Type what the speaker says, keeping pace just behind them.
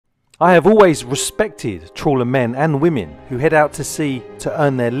I have always respected trawler men and women who head out to sea to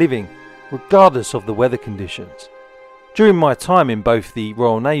earn their living, regardless of the weather conditions. During my time in both the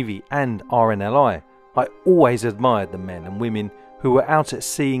Royal Navy and RNLI, I always admired the men and women who were out at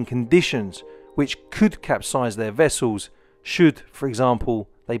sea in conditions which could capsize their vessels should, for example,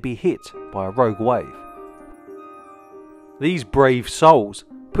 they be hit by a rogue wave. These brave souls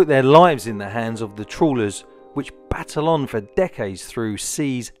put their lives in the hands of the trawlers which battle on for decades through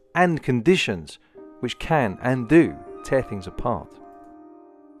seas and conditions which can and do tear things apart.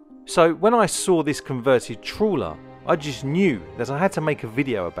 So when I saw this converted trawler, I just knew that I had to make a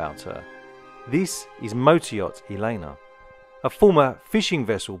video about her. This is motor yacht Elena, a former fishing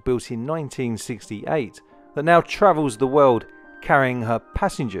vessel built in 1968 that now travels the world carrying her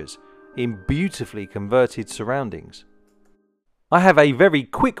passengers in beautifully converted surroundings. I have a very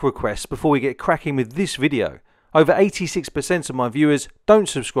quick request before we get cracking with this video. Over 86% of my viewers don't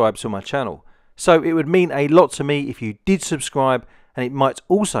subscribe to my channel, so it would mean a lot to me if you did subscribe, and it might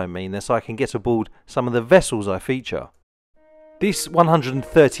also mean that I can get aboard some of the vessels I feature. This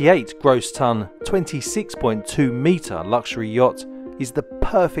 138 gross ton, 26.2 metre luxury yacht is the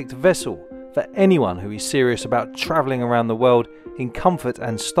perfect vessel for anyone who is serious about travelling around the world in comfort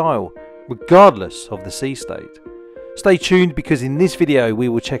and style, regardless of the sea state. Stay tuned, because in this video we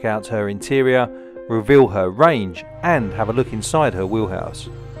will check out her interior, reveal her range, and have a look inside her wheelhouse.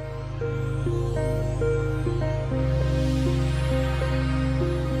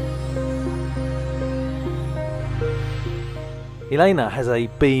 Elena has a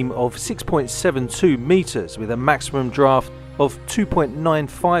beam of 6.72 metres with a maximum draft of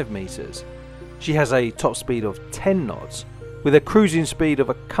 2.95 metres. She has a top speed of 10 knots with a cruising speed of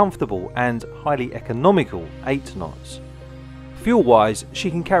a comfortable and highly economical 8 knots. Fuel wise, she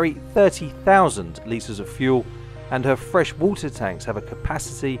can carry 30,000 litres of fuel, and her fresh water tanks have a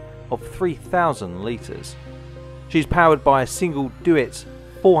capacity of 3,000 litres. She is powered by a single Duet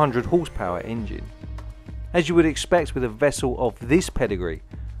 400 horsepower engine. As you would expect with a vessel of this pedigree,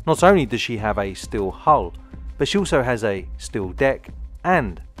 not only does she have a steel hull, but she also has a steel deck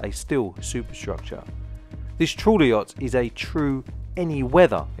and a steel superstructure. This trawler yacht is a true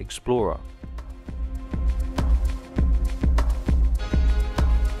any-weather explorer.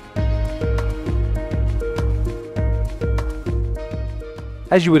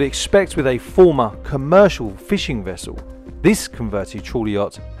 As you would expect with a former commercial fishing vessel, this converted trawler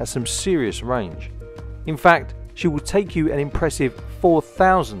yacht has some serious range. In fact, she will take you an impressive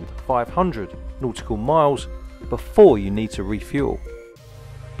 4,500 nautical miles before you need to refuel.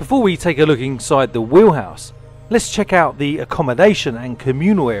 Before we take a look inside the wheelhouse, let's check out the accommodation and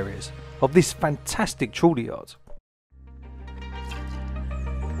communal areas of this fantastic trawler yacht.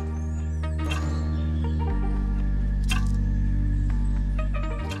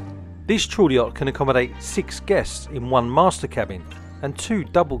 This trawler yacht can accommodate 6 guests in one master cabin and 2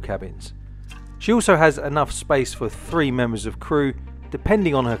 double cabins. She also has enough space for 3 members of crew,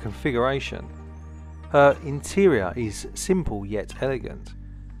 depending on her configuration. Her interior is simple yet elegant.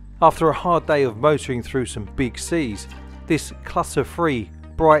 After a hard day of motoring through some big seas, this clutter-free,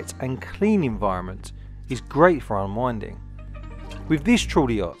 bright and clean environment is great for unwinding. With this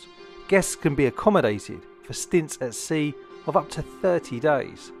trawler yacht, guests can be accommodated for stints at sea of up to 30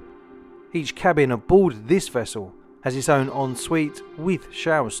 days. Each cabin aboard this vessel has its own ensuite with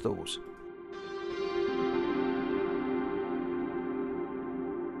shower stalls.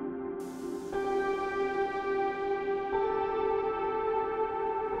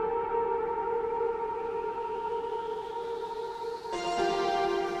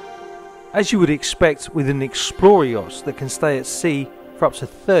 As you would expect with an explorer yacht that can stay at sea for up to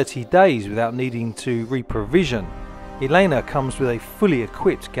 30 days without needing to reprovision, Elena comes with a fully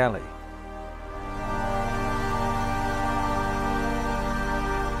equipped galley.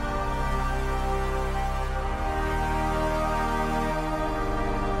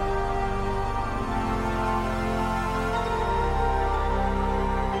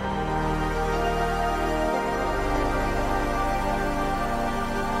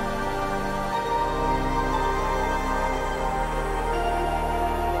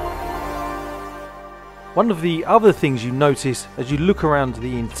 One of the other things you notice as you look around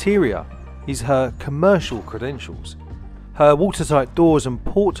the interior is her commercial credentials. Her watertight doors and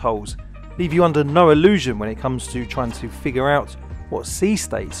portholes leave you under no illusion when it comes to trying to figure out what sea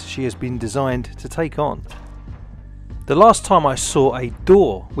states she has been designed to take on. The last time I saw a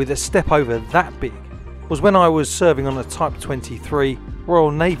door with a step over that big was when I was serving on a Type 23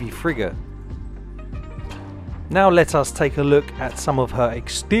 Royal Navy frigate. Now let us take a look at some of her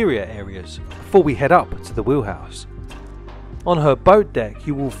exterior areas before we head up to the wheelhouse. On her boat deck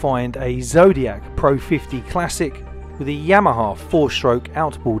you will find a Zodiac Pro 50 Classic with a Yamaha 4-stroke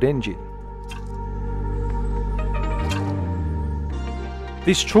outboard engine.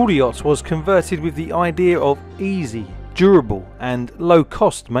 This trawler yacht was converted with the idea of easy, durable and low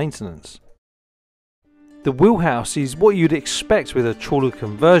cost maintenance. The wheelhouse is what you'd expect with a trawler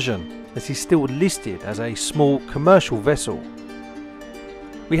conversion, that is still listed as a small commercial vessel.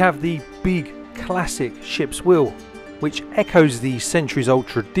 We have the big classic ship's wheel, which echoes the centuries-old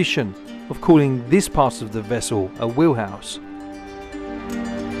tradition of calling this part of the vessel a wheelhouse.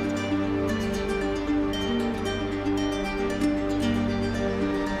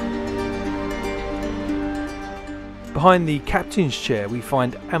 Behind the captain's chair we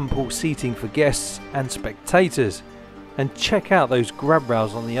find ample seating for guests and spectators, and check out those grab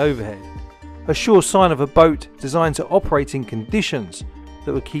rails on the overhead, a sure sign of a boat designed to operate in conditions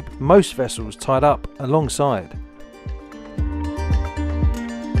that would keep most vessels tied up alongside.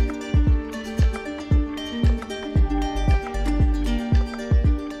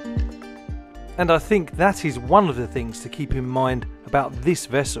 And I think that is one of the things to keep in mind about this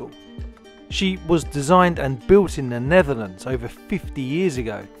vessel. She was designed and built in the Netherlands over 50 years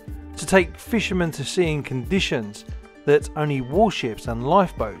ago to take fishermen to sea in conditions that only warships and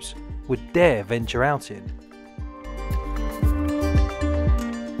lifeboats would dare venture out in.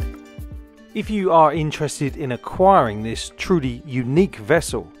 If you are interested in acquiring this truly unique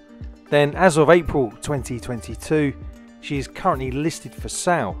vessel, then as of April 2022 she is currently listed for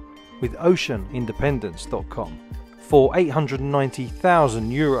sale with oceanindependence.com for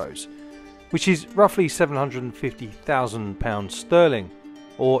 €890,000, which is roughly £750,000 sterling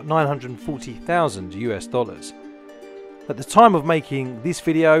or $940,000 US. At the time of making this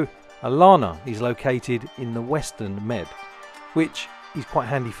video, Elena is located in the Western Med, which is quite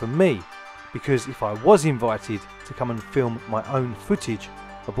handy for me because if I was invited to come and film my own footage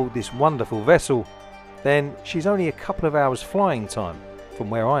aboard this wonderful vessel, then she's only a couple of hours flying time from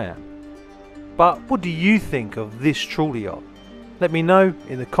where I am. But what do you think of this trawler yacht? Let me know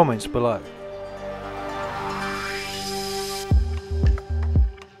in the comments below.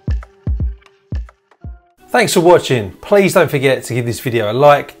 Thanks for watching. Please don't forget to give this video a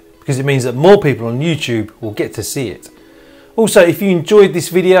like because it means that more people on YouTube will get to see it. Also, if you enjoyed this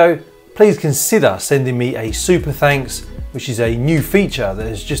video, please consider sending me a super thanks, which is a new feature that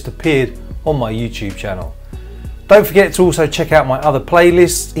has just appeared on my YouTube channel. Don't forget to also check out my other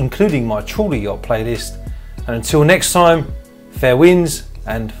playlists, including my trawler yacht playlist. And until next time, fair winds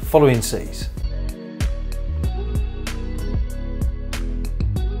and following seas.